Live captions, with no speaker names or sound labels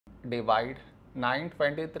divide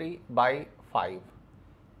 923 by 5.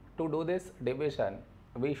 To do this division,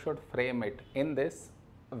 we should frame it in this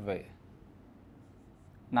way.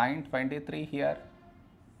 923 here,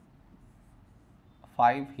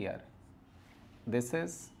 5 here. This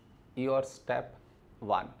is your step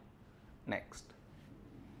 1. Next,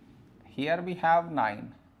 here we have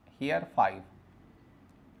 9, here 5.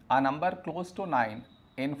 A number close to 9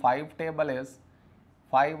 in 5 table is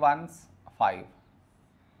 5 ones 5.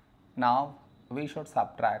 Now we should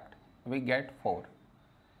subtract, we get 4.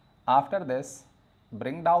 After this,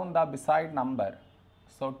 bring down the beside number,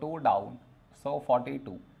 so 2 down, so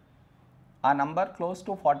 42. A number close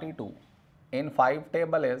to 42 in 5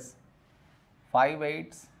 table is 5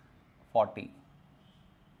 eights 40.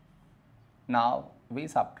 Now we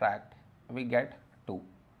subtract, we get 2.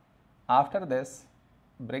 After this,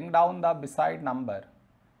 bring down the beside number,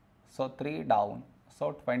 so 3 down,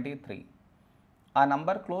 so 23. A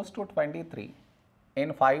number close to 23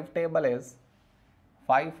 in 5 table is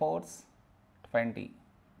 5 fours 20.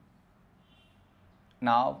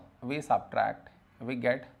 Now we subtract, we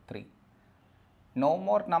get 3. No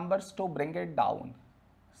more numbers to bring it down,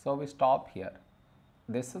 so we stop here.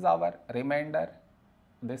 This is our remainder,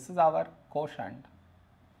 this is our quotient.